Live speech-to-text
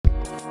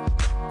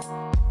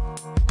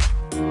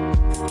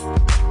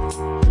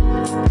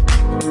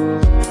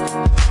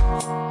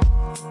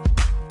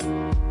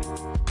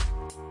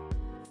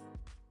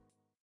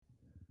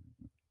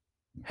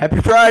Happy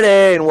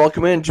Friday, and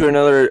welcome into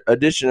another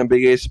edition of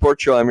Big A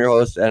Sports Show. I'm your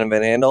host, Adam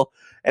Van Andel,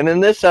 and in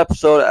this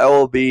episode, I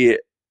will be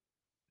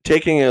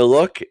taking a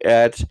look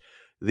at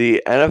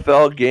the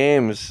NFL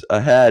games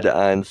ahead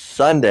on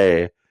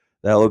Sunday.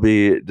 That will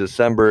be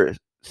December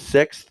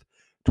 6th,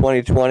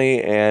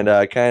 2020, and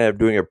kind of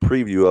doing a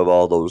preview of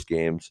all those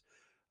games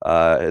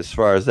as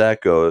far as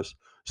that goes.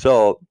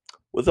 So,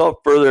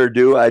 without further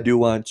ado, I do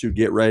want to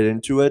get right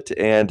into it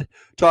and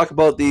talk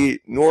about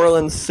the New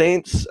Orleans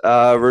Saints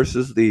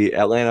versus the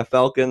Atlanta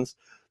Falcons.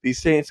 The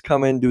Saints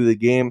come into the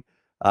game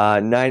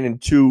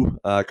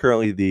 9-2,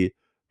 currently the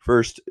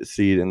first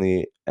seed in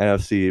the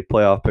NFC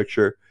playoff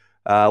picture,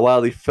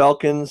 while the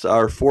Falcons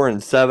are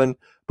 4-7.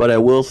 But I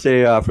will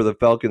say for the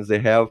Falcons, they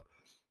have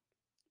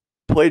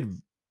played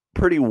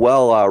pretty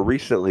well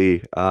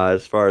recently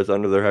as far as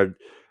under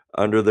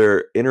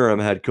their interim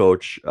head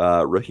coach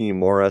Raheem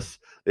Morris.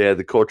 They had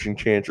the coaching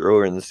change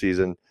earlier in the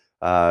season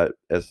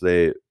as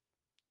they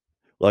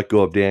let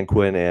go of Dan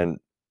Quinn, and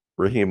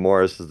Raheem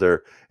Morris is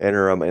their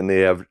interim, and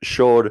they have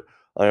showed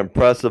an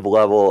impressive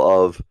level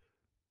of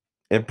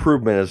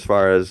improvement as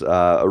far as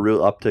a real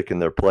uptick in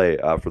their play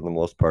for the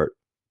most part.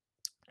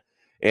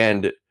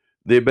 And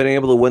they've been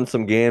able to win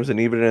some games, and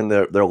even in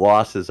their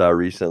losses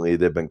recently,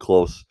 they've been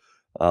close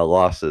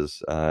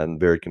losses and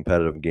very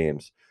competitive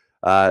games.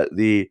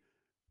 The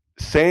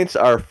Saints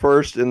are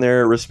first in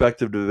their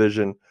respective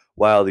division,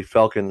 while the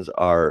Falcons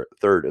are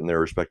third in their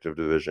respective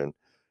division.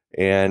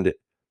 And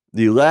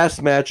the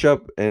last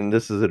matchup, and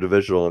this is a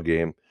divisional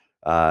game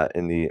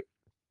in the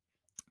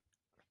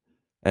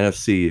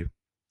NFC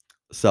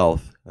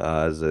South,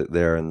 as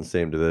they're in the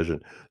same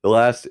division. The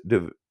last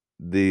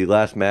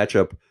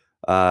matchup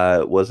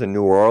was in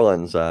New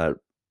Orleans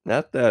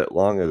not that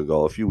long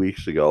ago, a few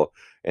weeks ago,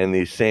 and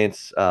the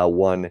Saints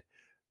won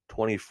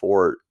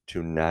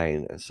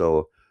 24-9.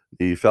 So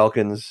the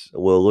Falcons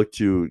will look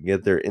to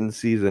get their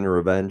in-season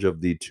revenge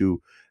of the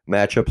two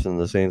matchups, and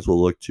the Saints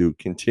will look to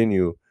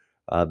continue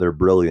their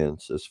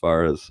brilliance as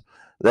far as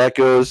that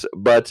goes.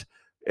 But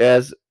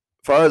as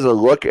far as a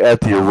look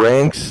at the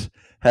ranks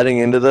heading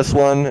into this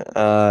one,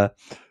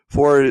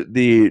 for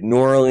the New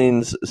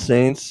Orleans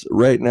Saints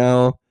right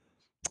now,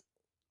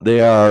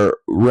 they are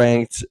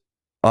ranked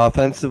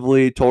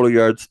offensively, total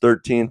yards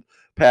 13th,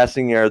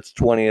 passing yards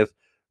 20th,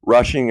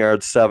 rushing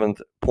yards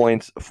 7th,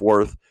 points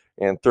 4th,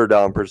 and third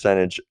down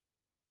percentage,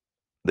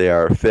 they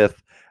are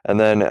 5th. And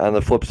then on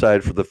the flip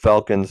side for the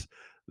Falcons,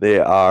 they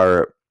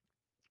are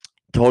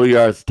total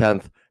yards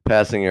 10th,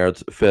 passing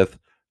yards 5th,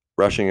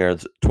 rushing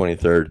yards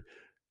 23rd,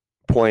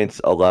 points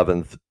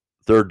 11th,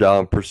 third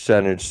down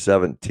percentage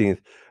 17th.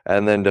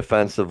 And then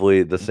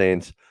defensively, the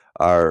Saints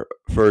are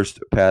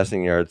first,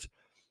 passing yards,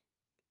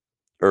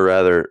 or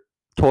rather,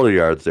 total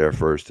yards they're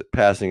first,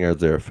 passing yards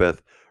they're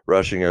 5th,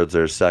 rushing yards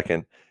they're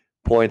 2nd,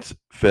 points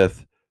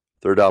 5th,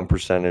 third down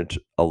percentage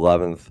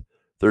 11th,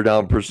 third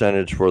down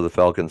percentage for the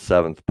Falcons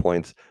 7th,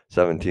 points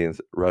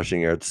 17th,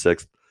 rushing yards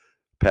 6th,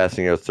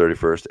 passing yards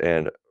 31st,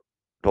 and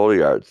total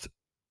yards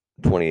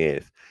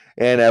 28th.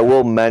 And I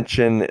will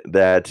mention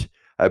that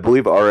I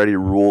believe already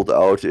ruled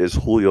out is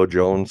Julio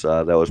Jones.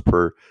 That was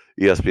per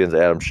ESPN's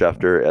Adam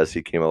Schefter as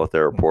he came out with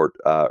their report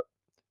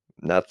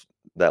not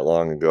that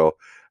long ago.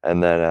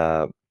 And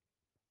then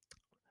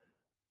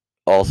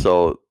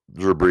also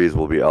Drew Brees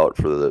will be out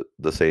for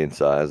the Saints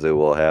as they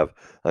will have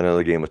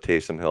another game with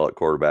Taysom Hill at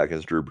quarterback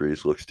as Drew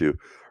Brees looks to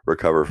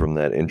recover from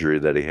that injury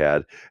that he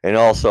had. And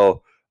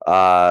also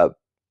the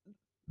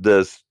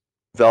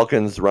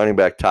Falcons running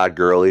back Todd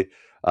Gurley,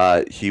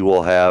 he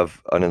will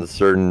have an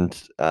uncertain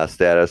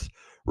status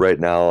right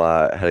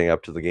now heading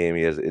up to the game.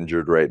 He is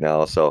injured right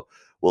now, so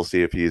we'll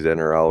see if he's in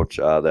or out.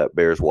 That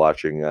bears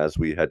watching as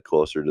we head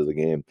closer to the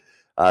game.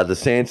 The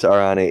Saints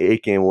are on a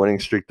 8-game winning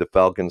streak. The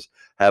Falcons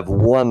have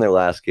won their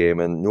last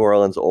game, and New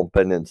Orleans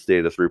opened and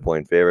stayed a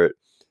 3-point favorite.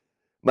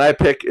 My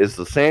pick is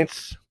the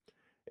Saints,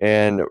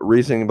 and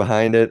reasoning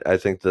behind it, I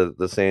think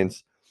the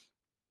Saints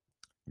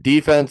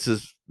defense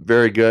is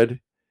very good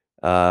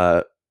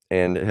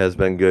and has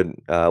been good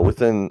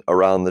within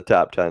around the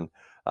top 10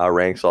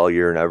 ranks all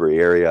year in every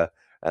area.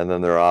 And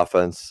then their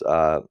offense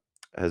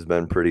has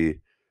been pretty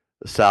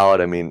solid.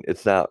 I mean,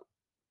 it's not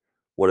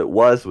what it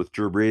was with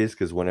Drew Brees,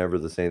 because whenever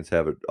the Saints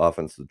have an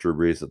offense with Drew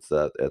Brees, it's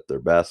at their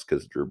best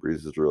because Drew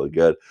Brees is really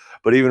good.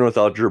 But even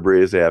without Drew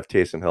Brees, they have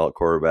Taysom Hill at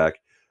quarterback,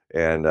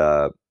 and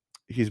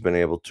he's been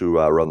able to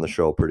run the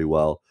show pretty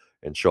well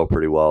and show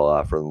pretty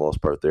well for the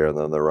most part there. And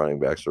then their running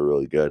backs are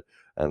really good.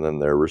 And then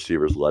their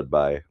receivers led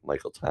by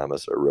Michael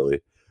Thomas are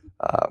really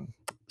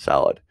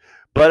solid.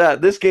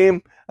 But this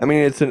game, I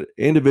mean, it's an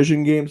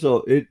in-division game, so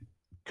it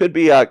could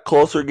be a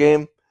closer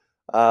game.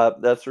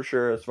 That's for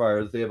sure, as far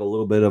as they have a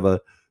little bit of a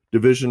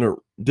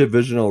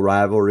divisional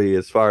rivalry,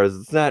 as far as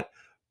it's not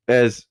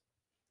as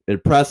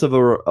impressive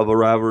of a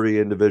rivalry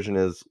in division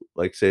as,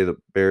 like, say, the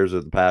Bears or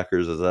the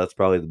Packers, as that's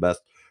probably the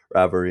best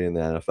rivalry in the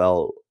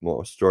NFL,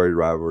 most storied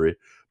rivalry.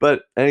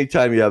 But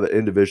anytime you have an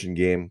in-division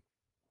game,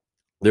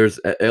 there's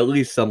at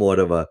least somewhat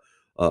of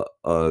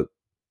a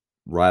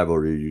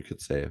rivalry, you could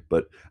say.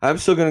 But I'm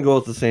still going to go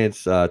with the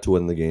Saints to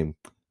win the game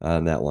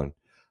on that one.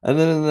 And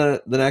then in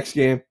the next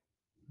game,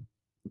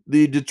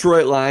 the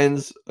Detroit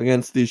Lions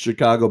against the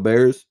Chicago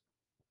Bears.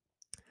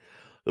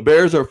 The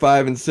Bears are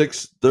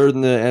 5-6, third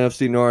in the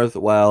NFC North,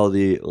 while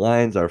the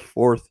Lions are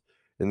fourth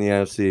in the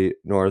NFC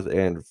North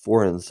and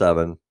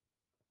 4-7.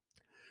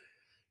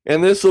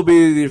 And this will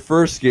be the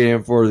first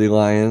game for the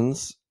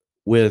Lions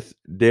with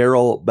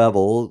Darrell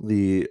Bevell,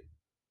 the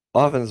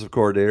offensive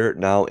coordinator,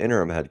 now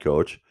interim head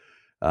coach,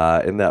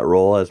 in that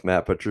role, as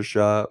Matt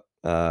Patricia,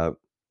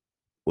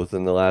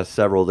 within the last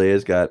several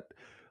days, got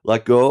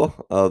let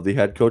go of the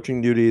head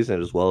coaching duties,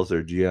 and as well as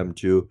their GM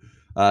too.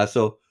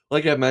 So,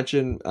 like I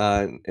mentioned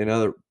in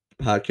other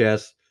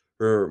podcasts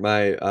for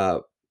my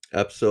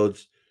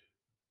episodes,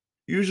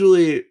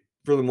 usually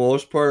for the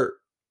most part,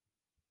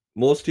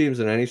 most teams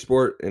in any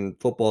sport, in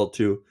football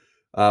too,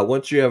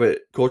 once you have a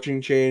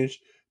coaching change,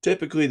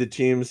 typically the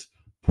teams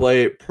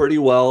play pretty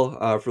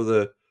well for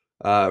the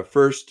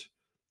first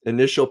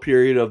initial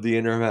period of the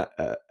interim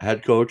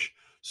head coach.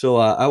 So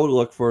I would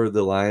look for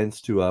the Lions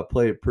to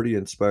play pretty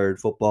inspired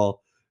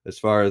football. As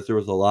far as there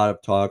was a lot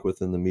of talk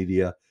within the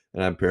media,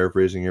 and I'm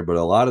paraphrasing here, but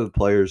a lot of the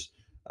players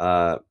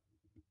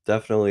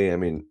definitely. I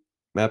mean,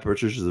 Matt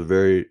Patricia is a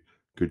very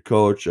good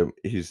coach.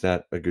 He's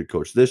not a good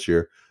coach this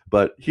year,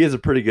 but he has a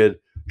pretty good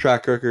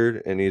track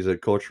record, and he's a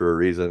coach for a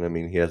reason. I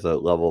mean, he has a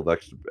level of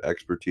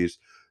expertise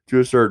to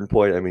a certain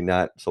point. I mean,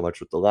 not so much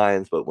with the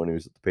Lions, but when he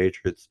was at the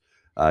Patriots,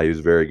 he was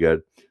very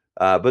good.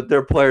 But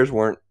their players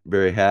weren't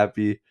very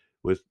happy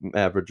with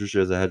Matt Patricia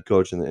as a head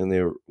coach, and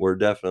they were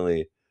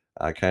definitely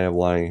kind of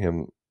wanting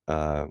him.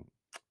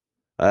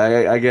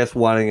 I guess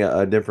wanting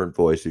a different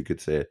voice, you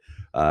could say,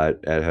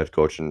 at head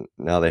coach, and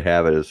now they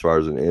have it as far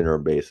as an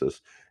interim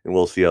basis, and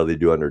we'll see how they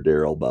do under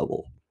Darrell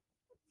Bevell.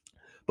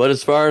 But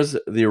as far as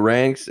the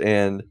ranks,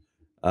 and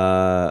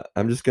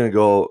I'm just going to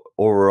go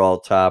overall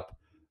top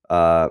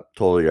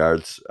total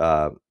yards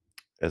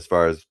as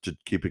far as to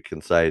keep it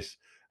concise.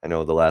 I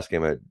know the last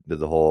game I did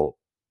the whole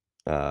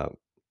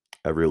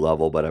every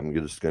level, but I'm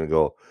just going to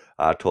go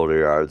total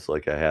yards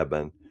like I have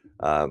been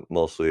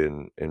mostly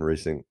in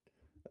recent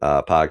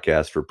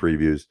podcasts for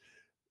previews.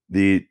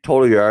 The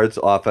total yards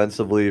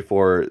offensively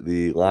for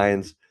the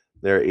Lions,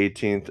 they're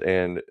 18th,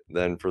 and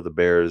then for the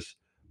Bears,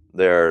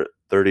 they're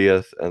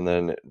 30th, and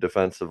then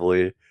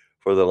defensively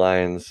for the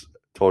Lions,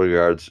 total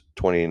yards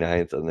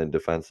 29th, and then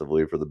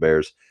defensively for the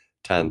Bears,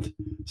 10th.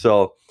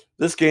 So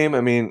this game, I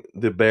mean,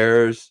 the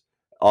Bears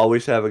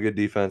always have a good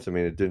defense. I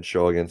mean, it didn't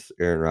show against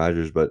Aaron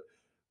Rodgers, but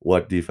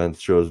what defense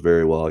shows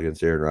very well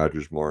against Aaron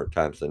Rodgers more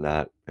times than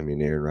not? I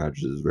mean, Aaron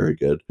Rodgers is very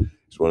good.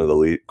 He's one of the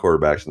lead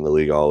quarterbacks in the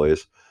league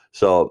always.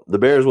 So the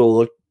Bears will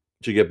look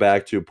to get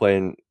back to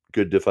playing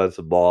good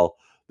defensive ball.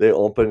 They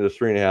opened a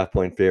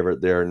 3.5-point favorite.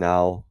 They are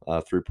now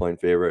a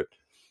 3-point favorite.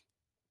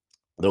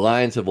 The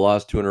Lions have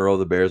lost 2 in a row.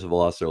 The Bears have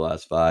lost their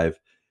last 5.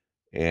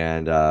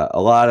 And a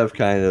lot of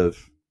kind of,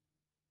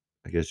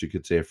 I guess you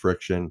could say,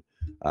 friction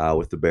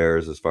with the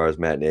Bears as far as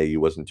Matt Nagy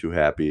wasn't too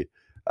happy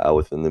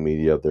within the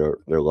media of their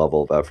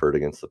level of effort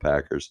against the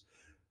Packers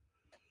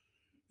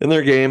in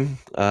their game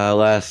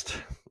last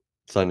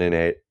Sunday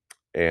night.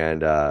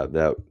 And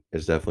that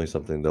is definitely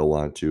something they'll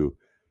want to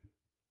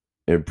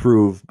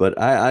improve. But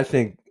I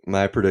think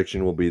my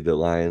prediction will be the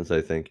Lions.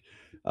 I think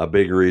a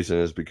big reason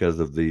is because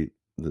of the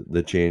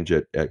change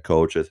at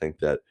coach. I think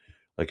that,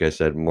 like I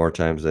said, more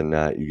times than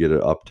not, you get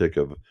an uptick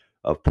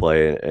of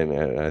play,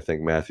 and I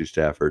think Matthew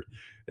Stafford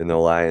and the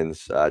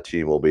Lions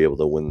team will be able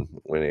to win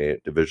a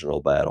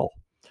divisional battle.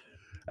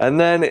 And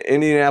then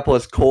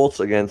Indianapolis Colts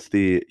against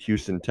the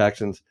Houston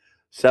Texans,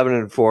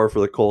 7-4 for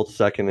the Colts,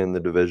 second in the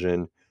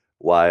division,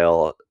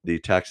 while the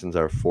Texans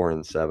are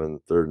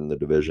 4-7, third in the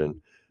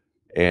division.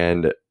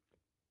 And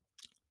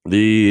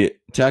the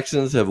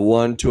Texans have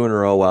won 2 in a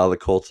row, while the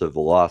Colts have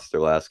lost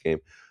their last game.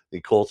 The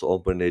Colts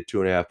opened a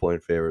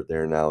 2.5-point favorite.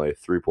 They're now a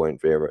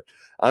 3-point favorite.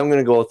 I'm going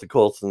to go with the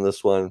Colts in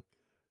this one.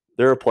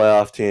 They're a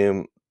playoff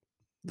team.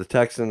 The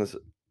Texans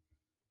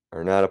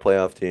are not a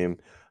playoff team.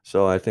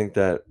 So I think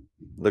that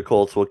the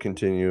Colts will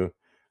continue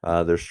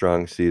their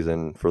strong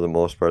season. For the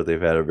most part,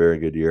 they've had a very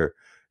good year.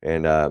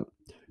 And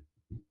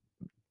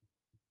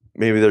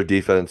maybe their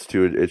defense,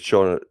 too, it's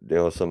shown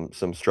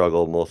some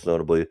struggle, most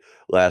notably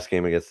last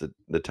game against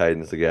the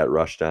Titans. They got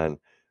rushed on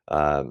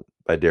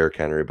by Derrick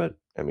Henry. But,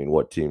 I mean,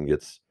 what team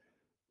gets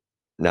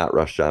not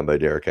rushed on by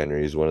Derrick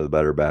Henry? He's one of the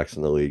better backs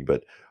in the league.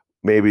 But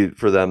maybe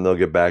for them, they'll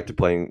get back to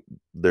playing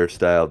their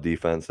style of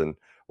defense and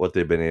what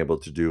they've been able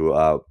to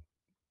do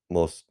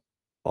most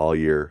all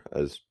year,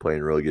 as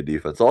playing really good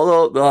defense.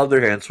 Although they'll have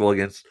their hands full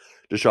against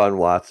Deshaun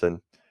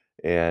Watson.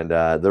 And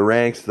the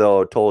ranks,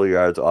 though, total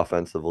yards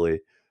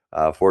offensively,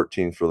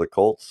 14th for the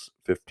Colts,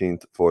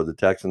 15th for the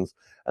Texans,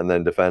 and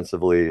then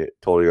defensively,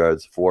 total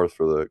yards 4th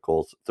for the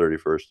Colts,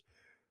 31st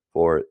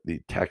for the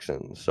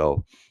Texans.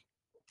 So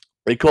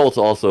the Colts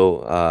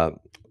also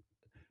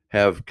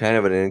have kind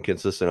of an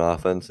inconsistent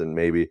offense, and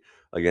maybe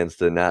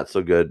against a not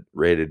so good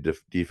rated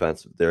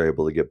defense, they're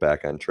able to get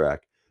back on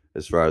track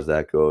as far as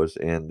that goes.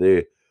 And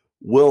they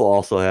will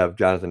also have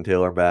Jonathan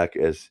Taylor back,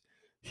 as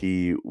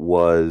he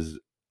was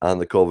on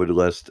the COVID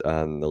list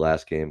on the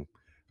last game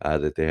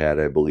that they had,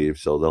 I believe.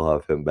 So they'll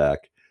have him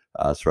back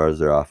as far as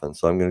their offense.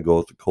 So I'm going to go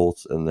with the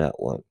Colts in that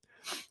one.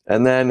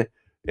 And then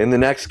in the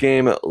next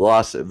game,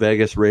 Las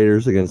Vegas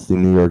Raiders against the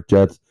New York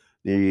Jets.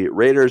 The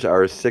Raiders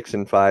are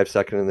 6-5,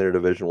 second in their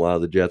division, while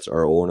the Jets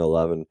are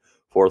 0-11,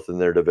 fourth in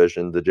their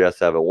division. The Jets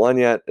haven't won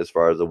yet as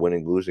far as a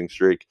winning-losing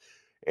streak,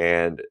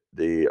 and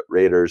the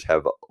Raiders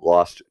have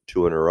lost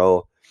 2 in a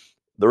row.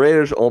 The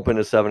Raiders opened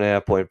a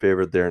 7.5-point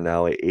favorite. They're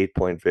now an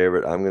 8-point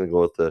favorite. I'm going to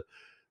go with the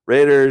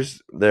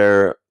Raiders.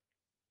 They're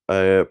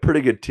a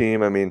pretty good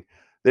team. I mean,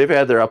 they've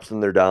had their ups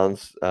and their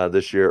downs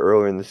this year.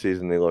 Earlier in the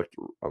season, they looked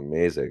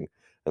amazing,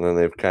 and then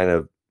they've kind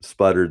of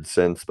sputtered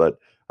since. But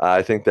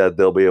I think that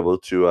they'll be able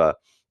to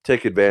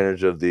take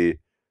advantage of the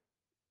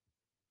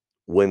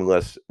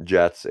winless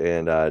Jets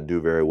and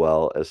do very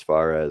well as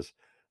far as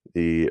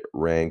the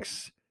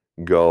ranks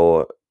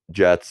go.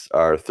 Jets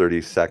are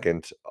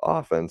 32nd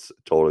offense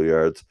total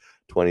yards,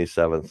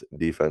 27th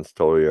defense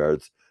total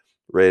yards.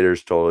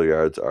 Raiders total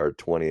yards are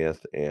 20th,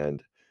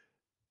 and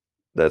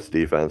that's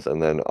defense.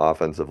 And then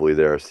offensively,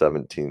 they're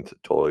 17th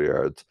total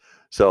yards.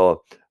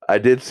 So I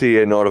did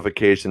see a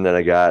notification that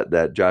I got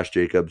that Josh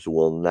Jacobs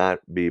will not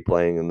be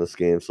playing in this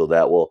game. So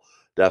that will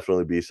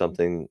definitely be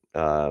something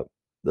that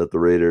the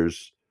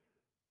Raiders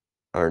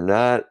are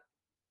not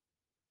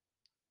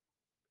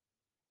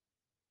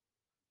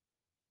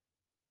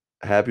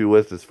happy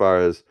with as far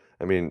as,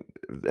 I mean,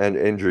 and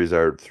injuries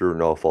are through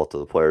no fault of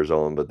the player's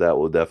own, but that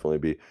will definitely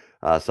be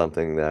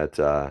something that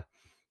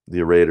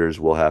the Raiders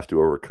will have to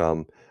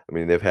overcome. I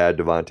mean, they've had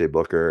Devontae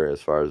Booker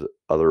as far as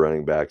other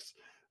running backs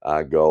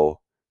go,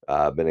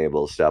 been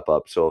able to step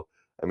up. So,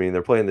 I mean,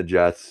 they're playing the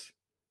Jets.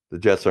 The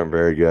Jets aren't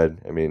very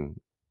good. I mean,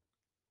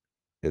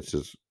 it's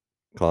just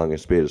calling a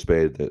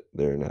spade that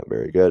they're not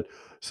very good.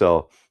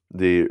 So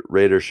the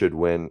Raiders should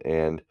win.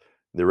 And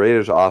the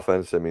Raiders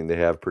offense, I mean, they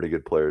have pretty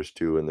good players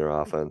too in their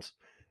offense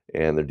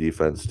and their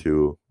defense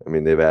too. I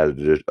mean, they've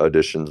added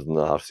additions in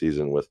the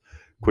offseason with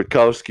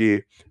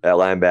Kwiatkowski at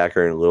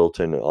linebacker and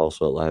Littleton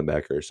also at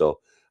linebacker. So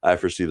I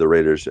foresee the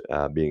Raiders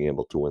being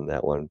able to win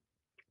that one.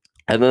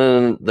 And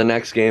then the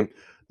next game,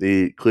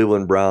 the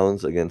Cleveland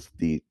Browns against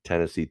the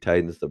Tennessee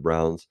Titans. The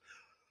Browns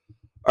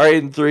are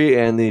 8-3,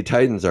 and the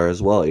Titans are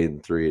as well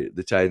 8-3.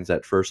 The Titans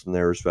at first in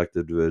their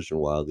respective division,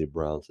 while the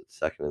Browns at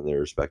second in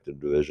their respective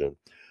division.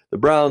 The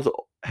Browns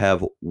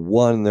have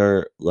won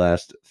their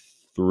last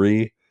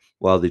 3,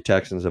 while the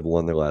Texans have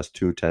won their last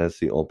 2.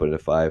 Tennessee opened a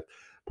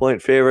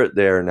 5-point favorite.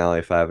 They are now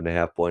a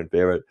 5.5-point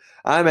favorite.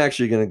 I'm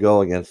actually going to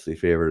go against the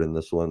favorite in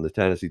this one. The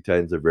Tennessee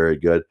Titans are very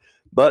good,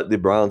 but the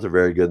Browns are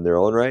very good in their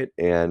own right,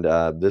 and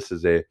this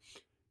is a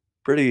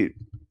pretty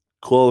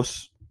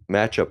close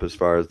matchup as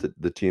far as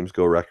the teams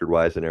go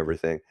record-wise and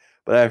everything.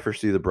 But I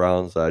foresee the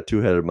Browns,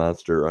 two-headed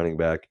monster running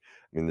back.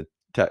 I mean,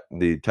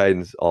 the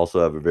Titans also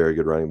have a very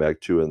good running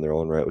back, too, in their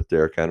own right with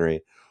Derrick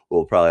Henry.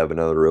 We'll probably have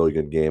another really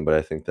good game, but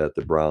I think that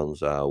the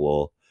Browns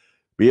will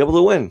be able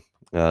to win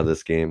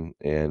this game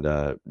and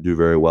do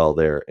very well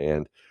there.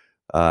 And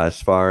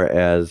as far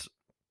as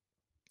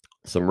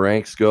some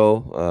ranks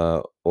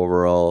go,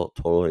 overall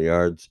total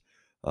yards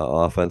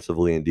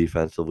offensively and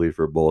defensively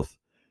for both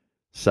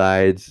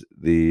sides,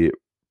 the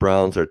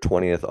Browns are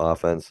 20th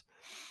offense,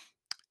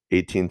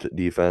 18th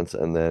defense,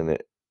 and then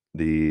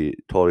the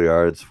total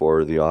yards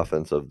for the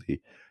offense of the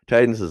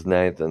Titans is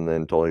 9th, and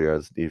then total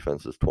yards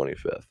defense is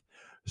 25th.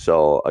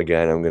 So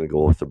again, I'm going to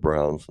go with the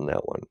Browns in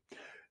that one.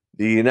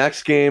 The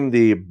next game,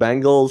 the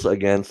Bengals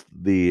against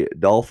the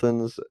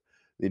Dolphins.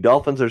 The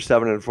Dolphins are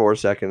 7-4,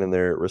 second in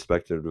their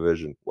respective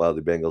division, while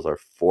the Bengals are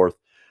 4th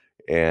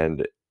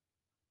and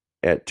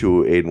at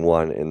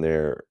 8-1 in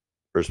their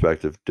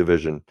respective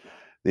division.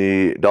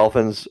 The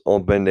Dolphins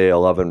opened a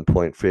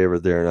 11-point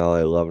favorite. They're now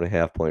an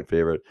 11.5-point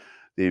favorite.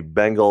 The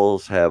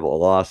Bengals have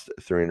lost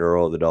 3 in a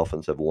row. The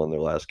Dolphins have won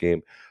their last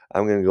game.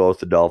 I'm going to go with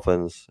the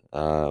Dolphins.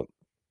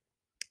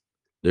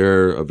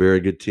 They're a very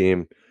good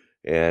team,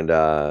 and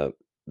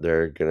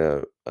they're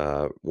going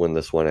to win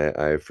this one,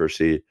 I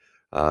foresee.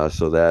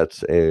 So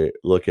that's a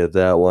look at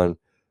that one.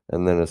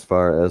 And then as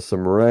far as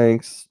some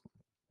ranks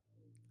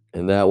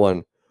in that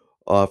one,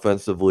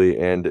 offensively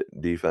and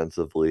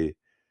defensively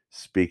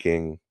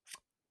speaking,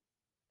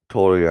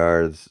 total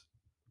yards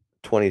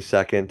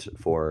 22nd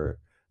for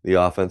the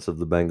offense of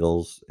the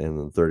Bengals and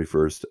then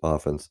 31st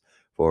offense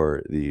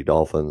for the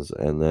Dolphins,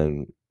 and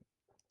then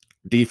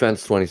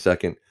defense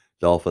 22nd,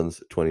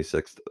 Dolphins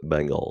 26th,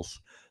 Bengals.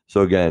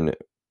 So again,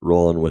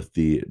 rolling with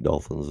the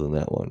Dolphins in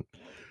that one.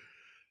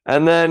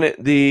 And then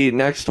the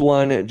next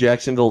one,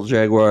 Jacksonville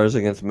Jaguars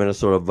against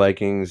Minnesota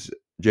Vikings.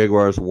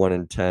 Jaguars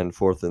 1-10,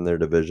 fourth in their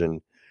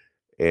division,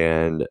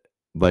 and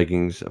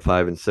Vikings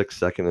 5-6,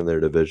 second in their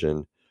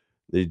division.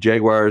 The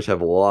Jaguars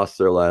have lost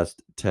their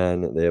last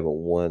 10. They haven't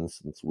won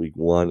since week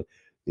 1.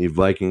 The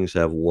Vikings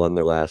have won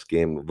their last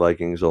game. The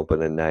Vikings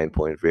open a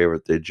 9-point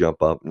favorite. They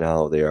jump up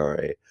now. They are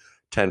a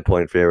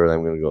 10-point favorite.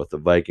 I'm going to go with the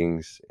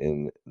Vikings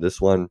in this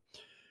one.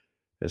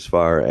 As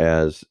far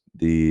as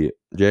the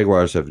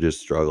Jaguars have just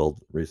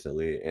struggled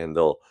recently, and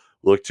they'll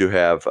look to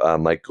have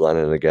Mike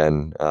Glennon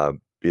again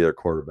be their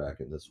quarterback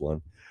in this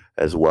one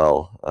as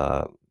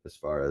well. as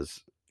far as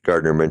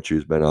Gardner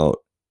Minshew's been out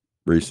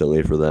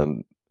recently for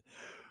them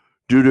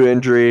due to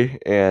injury,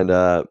 and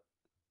I'm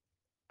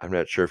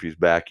not sure if he's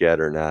back yet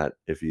or not.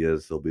 If he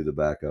is, he'll be the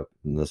backup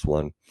in this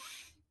one.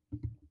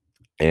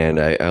 And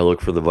I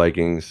look for the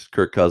Vikings.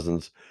 Kirk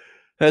Cousins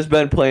has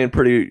been playing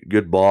pretty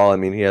good ball. I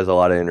mean, he has a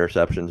lot of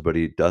interceptions, but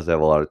he does have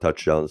a lot of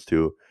touchdowns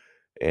too,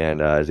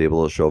 and is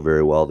able to show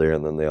very well there.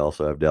 And then they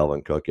also have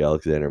Dalvin Cook,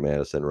 Alexander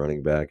Madison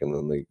running back, and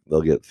then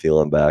they'll get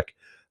Thielen back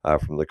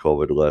from the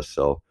COVID list.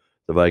 So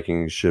the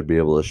Vikings should be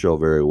able to show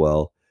very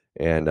well.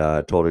 And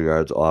total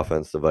yards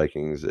offense, the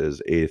Vikings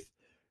is 8th,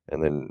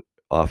 and then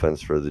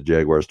offense for the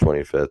Jaguars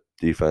 25th,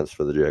 defense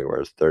for the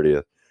Jaguars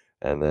 30th,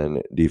 and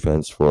then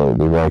defense for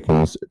the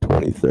Vikings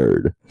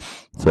 23rd.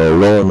 So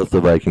rolling with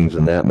the Vikings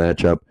in that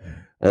matchup.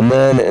 And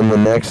then in the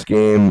next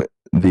game,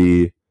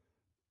 the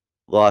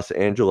Los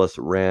Angeles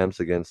Rams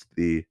against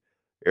the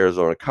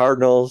Arizona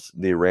Cardinals.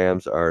 The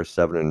Rams are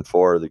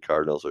 7-4. The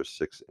Cardinals are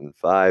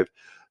 6-5.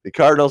 The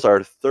Cardinals are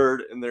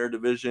 3rd in their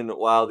division,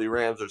 while the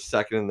Rams are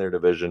 2nd in their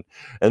division.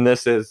 And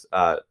this is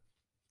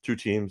two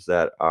teams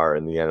that are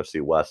in the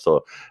NFC West,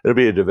 so it'll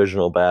be a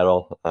divisional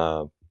battle.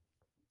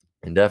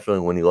 And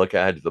definitely when you look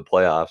ahead to the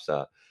playoffs,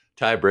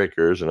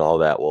 tiebreakers and all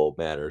that will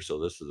matter. So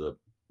this is a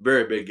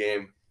very big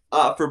game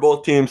for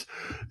both teams.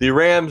 The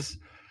Rams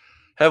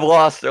have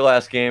lost their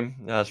last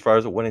game as far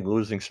as a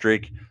winning-losing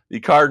streak. The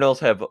Cardinals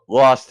have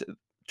lost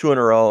 2 in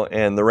a row,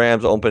 and the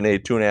Rams opened a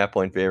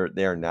 2.5-point favorite.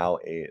 They are now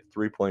a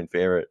 3-point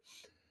favorite.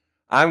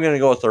 I'm going to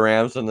go with the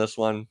Rams in this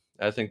one.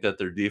 I think that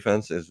their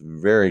defense is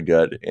very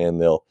good,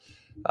 and they'll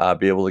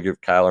be able to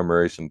give Kyler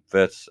Murray some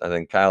fits. I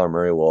think Kyler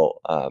Murray will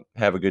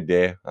have a good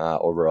day.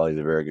 Overall, he's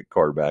a very good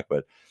quarterback,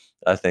 but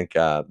I think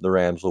the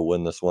Rams will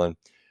win this one.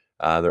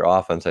 Their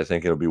offense, I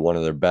think it'll be one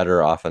of their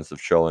better offensive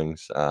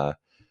showings,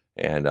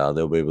 and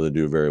they'll be able to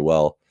do very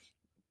well.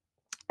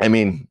 I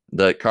mean,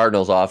 the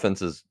Cardinals'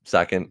 offense is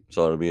 2nd,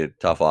 so it'll be a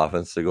tough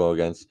offense to go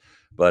against.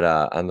 But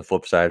on the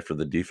flip side, for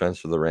the defense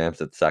for the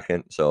Rams, it's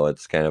 2nd, so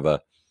it's kind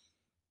of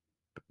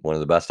one of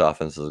the best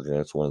offenses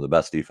against one of the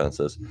best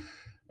defenses.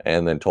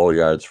 And then total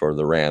yards for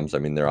the Rams. I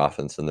mean, their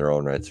offense in their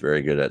own right is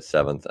very good at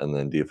 7th, and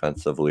then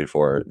defensively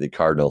for the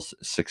Cardinals,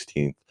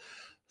 16th.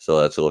 So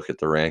let's look at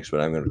the ranks, but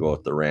I'm going to go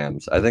with the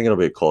Rams. I think it'll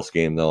be a close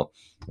game, though,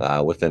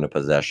 within a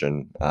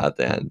possession at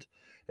the end,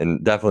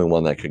 and definitely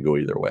one that could go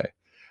either way.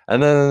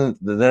 And then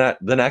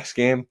the next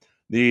game,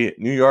 the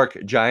New York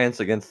Giants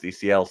against the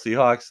Seattle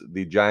Seahawks.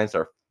 The Giants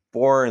are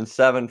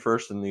 4-7,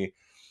 first in the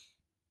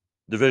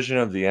division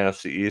of the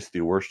NFC East,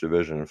 the worst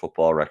division in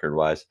football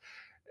record-wise.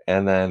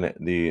 And then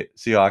the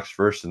Seahawks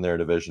first in their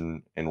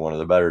division, in one of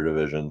the better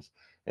divisions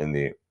in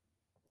the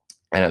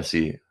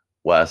NFC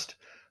West,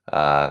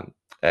 at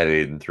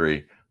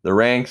 8-3. The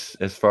ranks,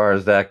 as far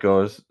as that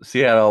goes,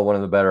 Seattle, one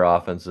of the better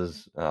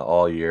offenses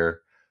all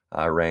year,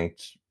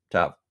 ranked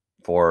top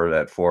 4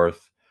 at 4th.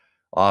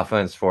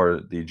 Offense for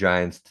the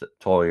Giants,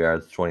 total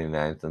yards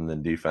 29th, and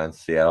then defense,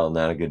 Seattle,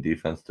 not a good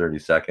defense,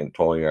 32nd,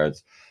 total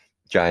yards.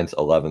 Giants,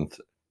 11th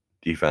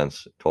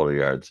defense, total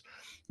yards.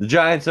 The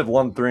Giants have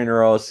won 3 in a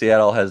row.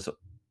 Seattle has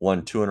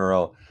won 2 in a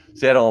row.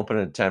 Seattle opened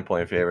a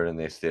 10-point favorite, and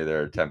they stay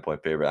there at a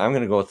 10-point favorite. I'm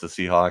going to go with the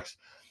Seahawks.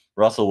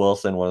 Russell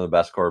Wilson, one of the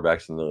best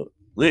quarterbacks in the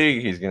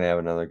league. He's going to have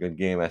another good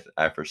game,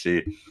 I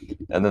foresee.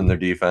 And then their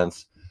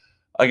defense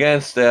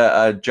against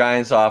a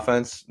Giants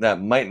offense that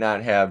might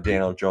not have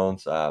Daniel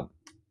Jones.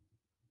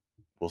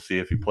 We'll see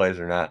if he plays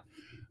or not.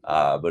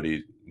 But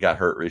he got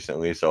hurt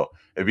recently. So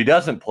if he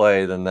doesn't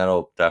play, then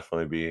that'll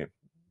definitely be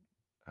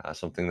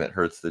something that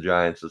hurts the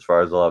Giants as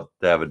far as they'll have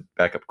to have a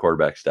backup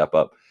quarterback step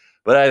up.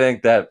 But I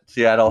think that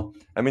Seattle,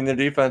 I mean, their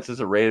defense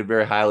isn't rated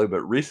very highly,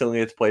 but recently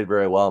it's played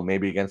very well,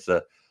 maybe against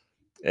a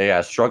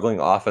struggling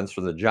offense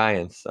for the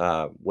Giants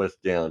with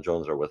Daniel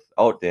Jones or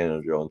without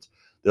Daniel Jones.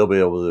 They'll be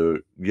able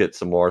to get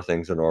some more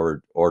things in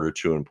order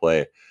to and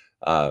play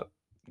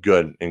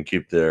good and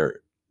keep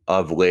their,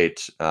 of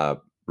late,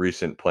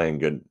 recent playing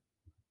good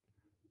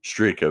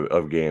streak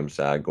of games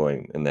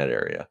going in that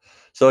area.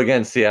 So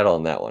again, Seattle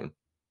in that one.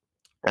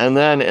 And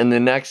then in the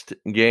next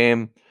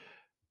game,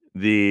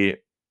 the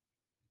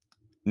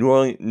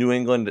New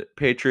England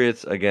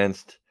Patriots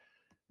against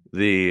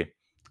the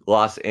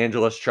Los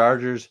Angeles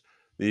Chargers.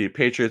 The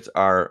Patriots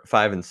are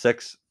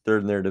 5-6,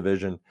 3rd in their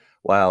division,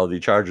 while the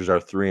Chargers are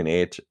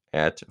 3-8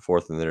 at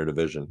 4th in their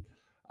division.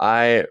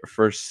 I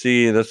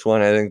foresee this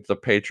one. I think the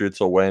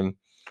Patriots will win.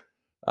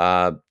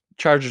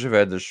 Chargers have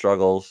had their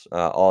struggles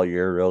all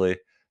year, really.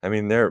 I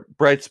mean, their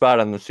bright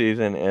spot on the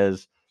season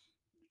is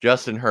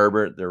Justin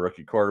Herbert, their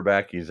rookie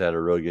quarterback. He's had a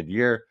really good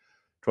year.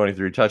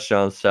 23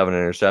 touchdowns, 7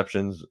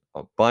 interceptions,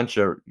 a bunch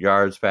of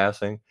yards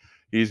passing.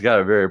 He's got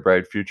a very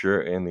bright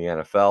future in the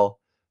NFL,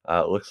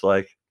 it looks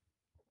like.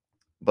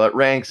 But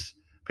ranks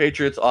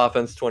Patriots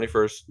offense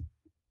 21st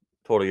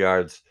total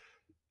yards,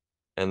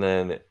 and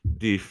then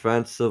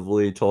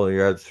defensively total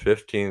yards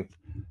 15th,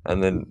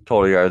 and then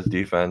total yards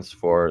defense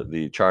for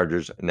the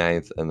Chargers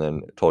 9th, and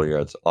then total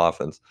yards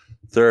offense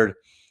 3rd.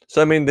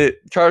 So I mean, the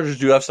Chargers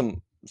do have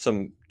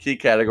some key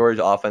categories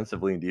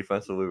offensively and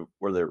defensively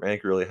where they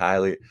rank really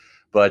highly,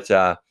 but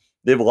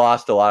they've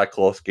lost a lot of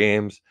close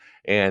games.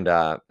 And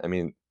I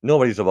mean,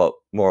 nobody's about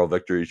moral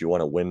victories. You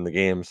want to win the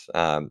games.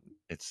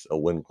 It's a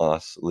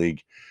win-loss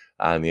league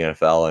in the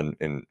NFL and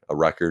in a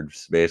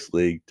records-based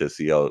league to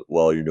see how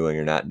well you're doing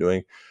or not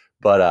doing.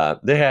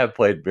 But they have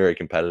played very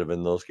competitive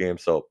in those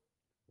games. So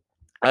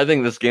I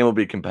think this game will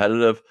be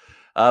competitive.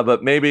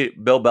 But maybe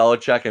Bill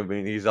Belichick, I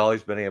mean, he's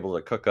always been able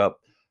to cook up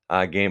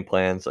game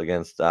plans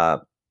against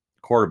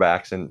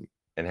quarterbacks and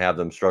have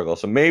them struggle.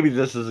 So maybe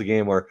this is a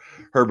game where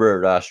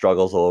Herbert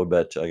struggles a little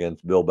bit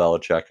against Bill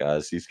Belichick,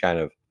 as he's kind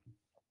of,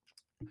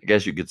 I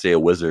guess you could say, a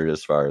wizard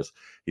as far as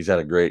he's had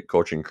a great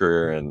coaching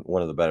career. And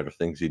one of the better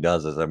things he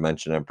does, as I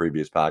mentioned on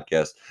previous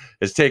podcasts,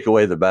 is take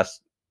away the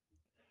best,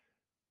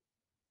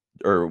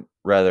 or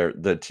rather,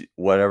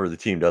 whatever the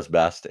team does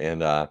best.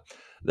 And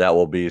that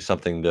will be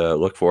something to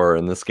look for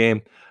in this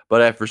game.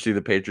 But I foresee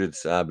the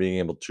Patriots being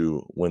able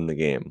to win the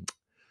game.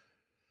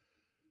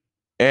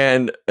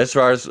 And as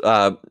far as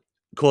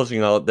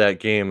closing out that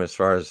game, as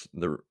far as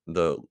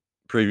the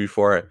preview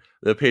for it,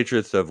 the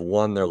Patriots have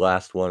won their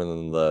last one, and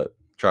then the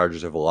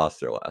Chargers have lost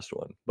their last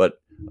one. But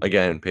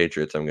again,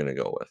 Patriots, I'm going to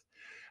go with.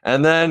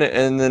 And then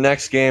in the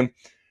next game,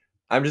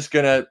 I'm just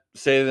going to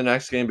say the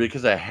next game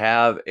because I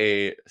have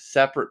a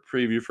separate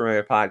preview for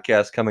my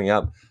podcast coming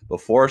up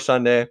before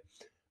Sunday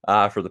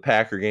for the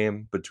Packer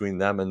game between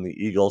them and the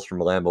Eagles from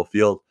Lambeau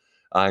Field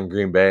in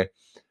Green Bay.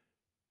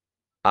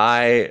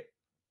 I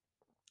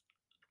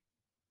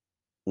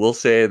will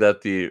say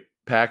that the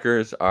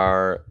Packers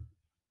are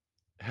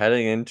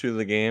heading into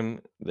the game.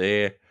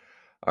 They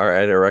are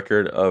at a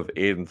record of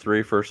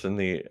 8-3, first in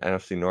the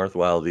NFC North,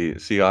 while the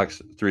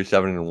Seahawks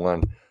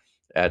 3-7-1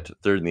 at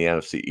third in the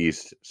NFC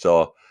East.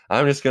 So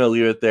I'm just going to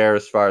leave it there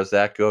as far as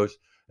that goes.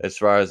 As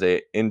far as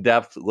a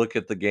in-depth look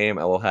at the game,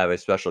 I will have a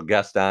special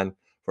guest on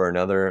for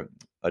another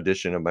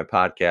edition of my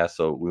podcast.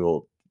 So we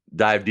will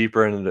dive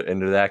deeper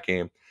into that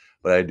game.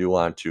 But I do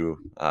want to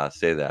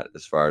say that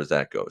as far as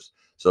that goes.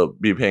 So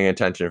be paying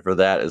attention for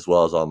that, as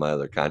well as all my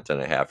other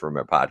content I have for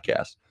my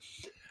podcast.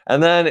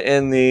 And then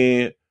in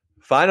the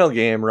final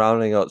game,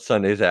 rounding out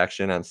Sunday's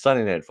action on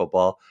Sunday Night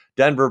Football,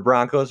 Denver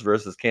Broncos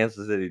versus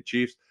Kansas City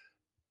Chiefs.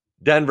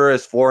 Denver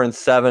is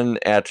 4-7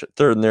 at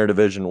third in their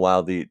division,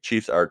 while the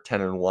Chiefs are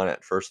 10-1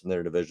 at first in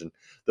their division.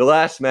 The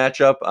last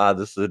matchup,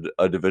 this is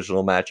a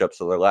divisional matchup,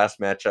 so their last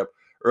matchup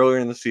earlier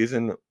in the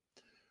season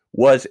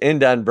was in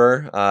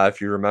Denver. If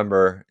you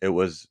remember, it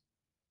was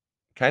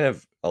kind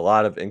of a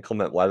lot of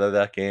inclement weather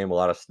that game, a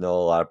lot of snow,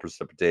 a lot of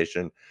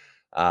precipitation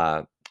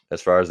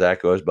as far as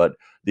that goes. But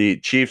the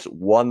Chiefs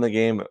won the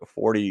game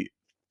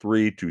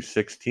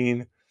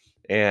 43-16,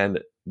 and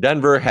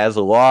Denver has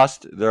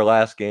lost their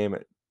last game.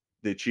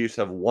 The Chiefs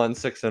have won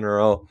 6 in a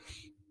row,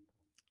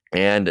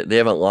 and they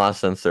haven't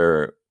lost since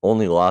their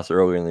only loss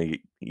earlier in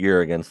the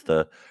year against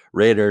the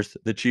Raiders.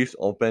 The Chiefs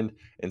opened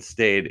and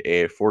stayed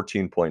a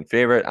 14-point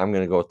favorite. I'm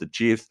going to go with the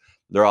Chiefs.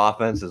 Their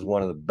offense is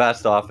one of the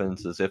best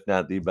offenses, if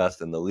not the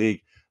best in the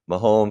league.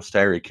 Mahomes,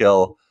 Tyreek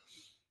Hill,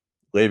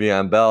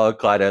 Le'Veon Bell,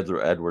 Clyde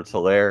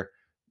Edwards-Helaire,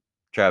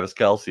 Travis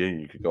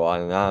Kelce. You could go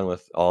on and on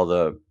with all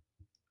the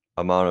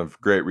amount of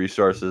great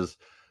resources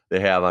they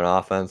have on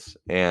offense.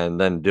 And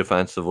then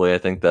defensively, I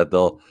think that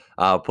they'll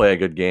play a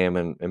good game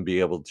and be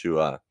able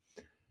to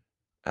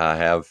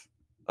have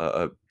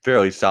a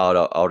fairly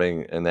solid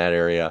outing in that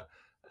area.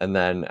 And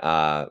then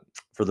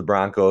for the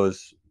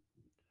Broncos,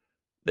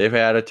 they've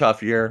had a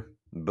tough year,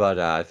 but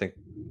I think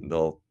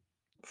they'll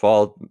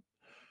fall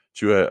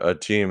to a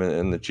team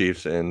in the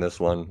Chiefs in this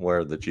one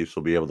where the Chiefs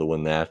will be able to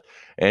win that.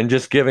 And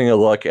just giving a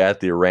look at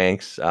the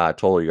ranks,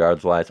 total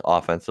yards wise,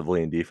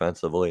 offensively and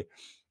defensively.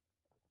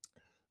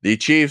 The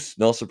Chiefs,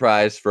 no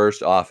surprise,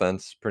 first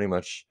offense, pretty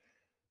much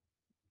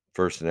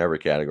first in every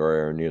category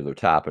or near the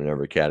top in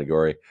every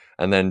category.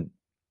 And then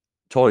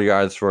total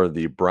yards for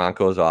the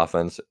Broncos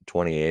offense,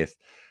 28th.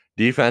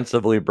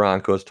 Defensively,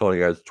 Broncos, total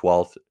yards,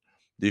 12th.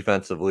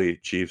 Defensively,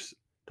 Chiefs,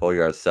 total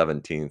yards,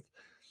 17th.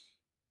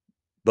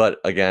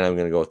 But again, I'm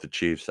going to go with the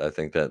Chiefs. I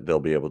think that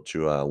they'll be able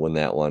to win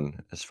that one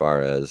as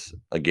far as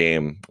a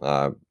game,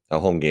 a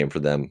home game for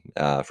them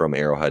from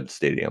Arrowhead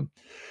Stadium.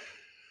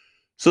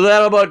 So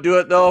that'll about do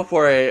it, though,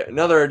 for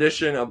another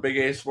edition of Big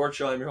A Sports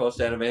Show. I'm your host,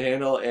 Adam Van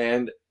Handel,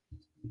 and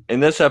in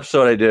this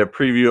episode, I did a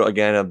preview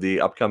again of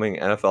the upcoming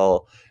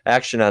NFL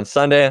action on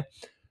Sunday.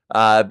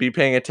 Be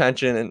paying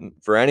attention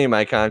for any of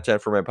my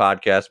content for my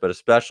podcast, but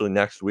especially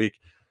next week.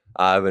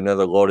 I have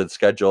another loaded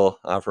schedule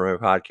for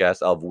my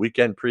podcast. I'll have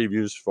weekend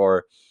previews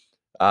for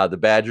the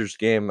Badgers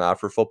game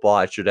for football.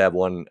 I should have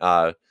one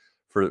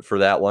for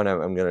that one.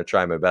 I'm going to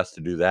try my best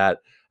to do that.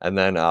 And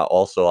then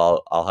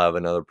also I'll have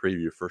another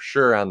preview for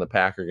sure on the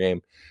Packer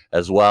game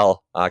as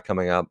well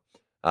coming up,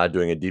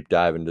 doing a deep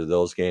dive into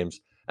those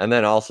games. And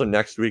then also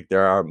next week,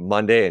 there are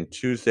Monday and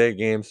Tuesday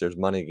games. There's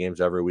Monday games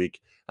every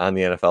week on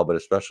the NFL, but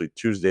especially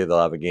Tuesday,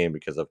 they'll have a game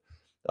because of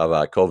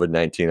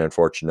COVID-19,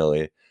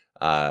 unfortunately.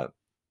 So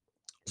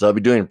I'll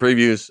be doing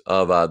previews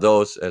of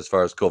those as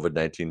far as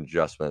COVID-19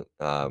 adjustment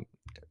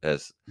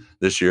as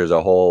this year as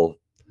a whole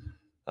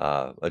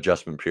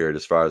adjustment period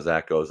as far as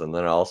that goes. And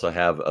then I also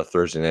have a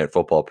Thursday night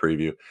football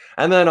preview,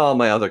 and then all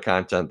my other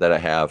content that I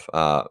have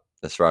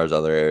as far as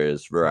other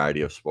areas,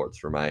 variety of sports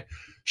for my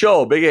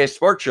show, Big A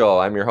Sports Show.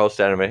 I'm your host,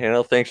 Adam Van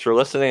Handel. Thanks for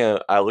listening.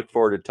 I look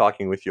forward to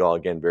talking with you all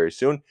again very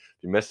soon.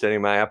 If you missed any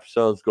of my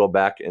episodes, go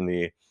back in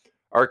the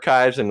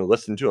archives and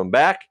listen to them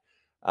back.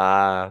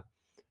 And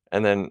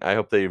then I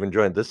hope that you've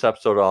enjoyed this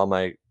episode, all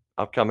my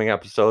upcoming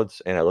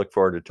episodes, and I look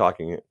forward to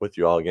talking with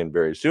you all again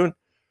very soon.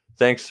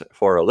 Thanks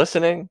for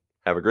listening.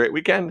 Have a great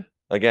weekend.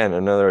 Again,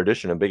 another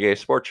edition of Big A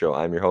Sports Show.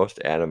 I'm your host,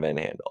 Adam Van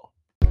Handel.